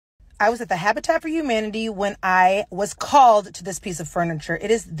I was at the Habitat for Humanity when I was called to this piece of furniture.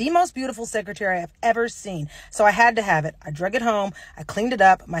 It is the most beautiful secretary I've ever seen. So I had to have it. I drug it home. I cleaned it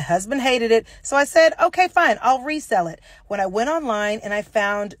up. My husband hated it. So I said, okay, fine, I'll resell it. When I went online and I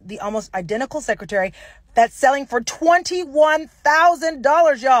found the almost identical secretary that's selling for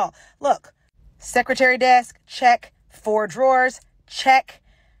 $21,000, y'all. Look, secretary desk, check. 4 drawers, check.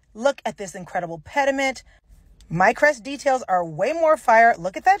 Look at this incredible pediment. My crest details are way more fire.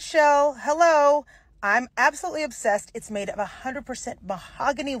 Look at that shell. Hello. I'm absolutely obsessed. It's made of 100%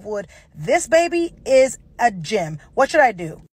 mahogany wood. This baby is a gem. What should I do?